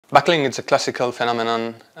Buckling is a classical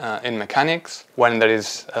phenomenon in mechanics. When there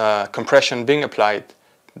is compression being applied,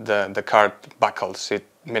 the card buckles,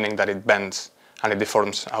 meaning that it bends and it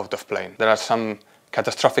deforms out of plane. There are some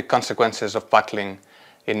catastrophic consequences of buckling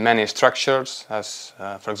in many structures, as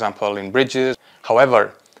for example in bridges.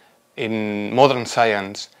 However, in modern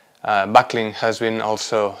science, buckling has been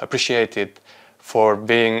also appreciated for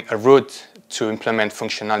being a route to implement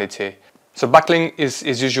functionality. So buckling is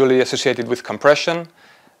usually associated with compression,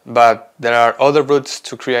 but there are other routes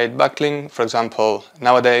to create buckling. For example,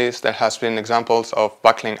 nowadays there has been examples of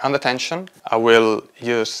buckling under tension. I will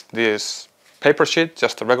use this paper sheet,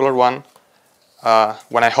 just a regular one.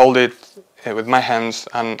 When I hold it with my hands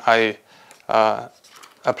and I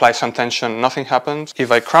apply some tension, nothing happens.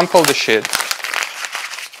 If I crumple the sheet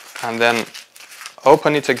and then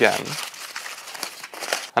open it again,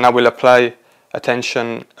 and I will apply a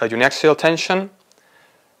uniaxial tension,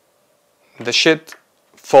 the sheet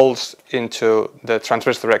falls into the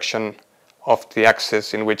transverse direction of the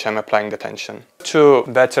axis in which I'm applying the tension. To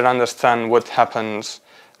better understand what happens,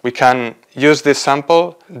 we can use this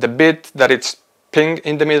sample. The bit that it's pink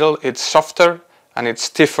in the middle, it's softer and it's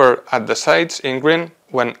stiffer at the sides in green.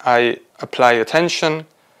 When I apply a tension,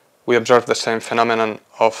 we observe the same phenomenon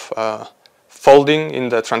of folding in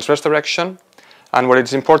the transverse direction. And what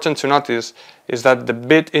is important to notice is that the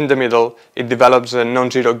bit in the middle, it develops a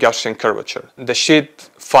non-zero Gaussian curvature. The sheet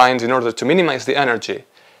finds, in order to minimize the energy,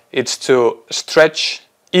 it's to stretch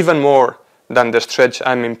even more than the stretch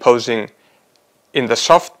I'm imposing in the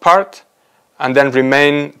soft part, and then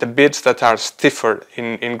remain the bits that are stiffer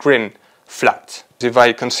in green flat. If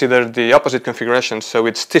I consider the opposite configuration, so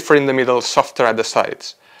it's stiffer in the middle, softer at the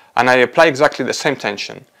sides, and I apply exactly the same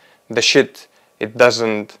tension, the sheet, it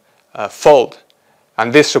doesn't fold.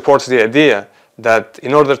 And this supports the idea that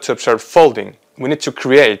in order to observe folding, we need to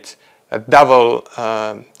create a double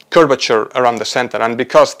curvature around the center. And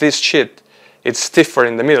because this sheet is stiffer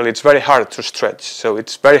in the middle, it's very hard to stretch. So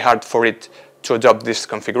it's very hard for it to adopt this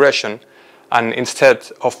configuration. And instead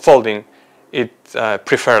of folding, it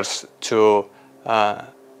prefers to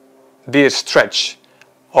be a stretch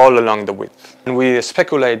all along the width. And we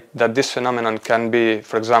speculate that this phenomenon can be,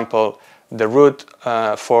 for example, the route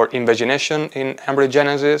for invagination in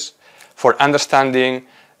embryogenesis, for understanding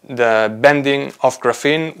the bending of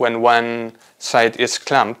graphene when one side is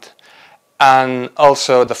clamped, and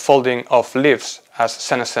also the folding of leaves as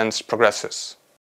senescence progresses.